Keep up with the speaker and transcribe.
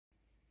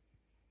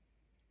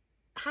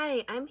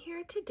Hi, I'm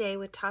here today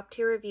with Top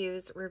Tier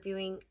Reviews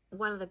reviewing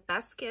one of the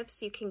best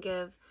gifts you can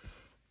give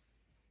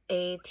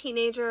a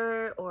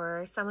teenager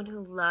or someone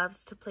who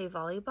loves to play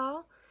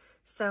volleyball.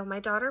 So my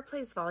daughter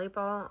plays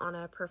volleyball on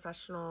a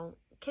professional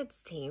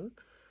kids team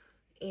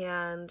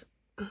and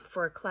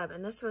for a club,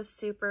 and this was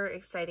super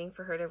exciting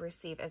for her to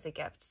receive as a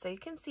gift. So you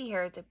can see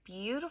here, it's a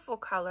beautiful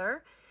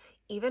color.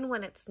 Even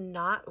when it's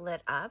not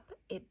lit up,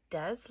 it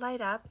does light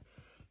up.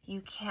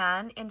 You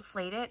can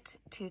inflate it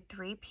to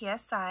 3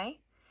 psi.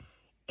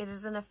 It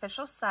is an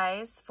official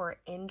size for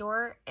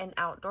indoor and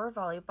outdoor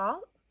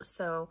volleyball.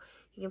 So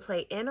you can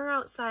play in or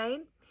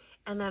outside.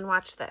 And then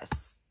watch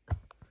this.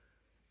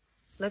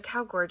 Look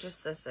how gorgeous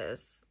this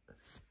is.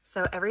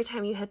 So every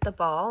time you hit the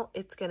ball,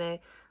 it's going to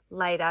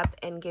light up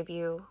and give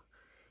you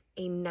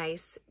a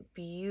nice,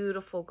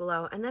 beautiful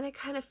glow. And then it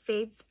kind of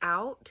fades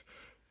out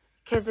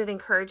because it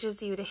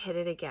encourages you to hit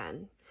it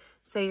again.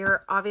 So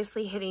you're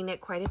obviously hitting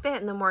it quite a bit.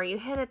 And the more you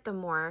hit it, the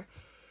more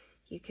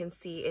you can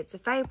see it's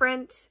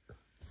vibrant.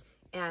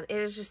 And it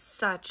is just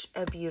such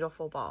a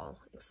beautiful ball,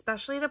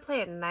 especially to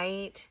play at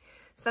night.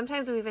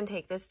 Sometimes we even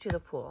take this to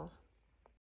the pool.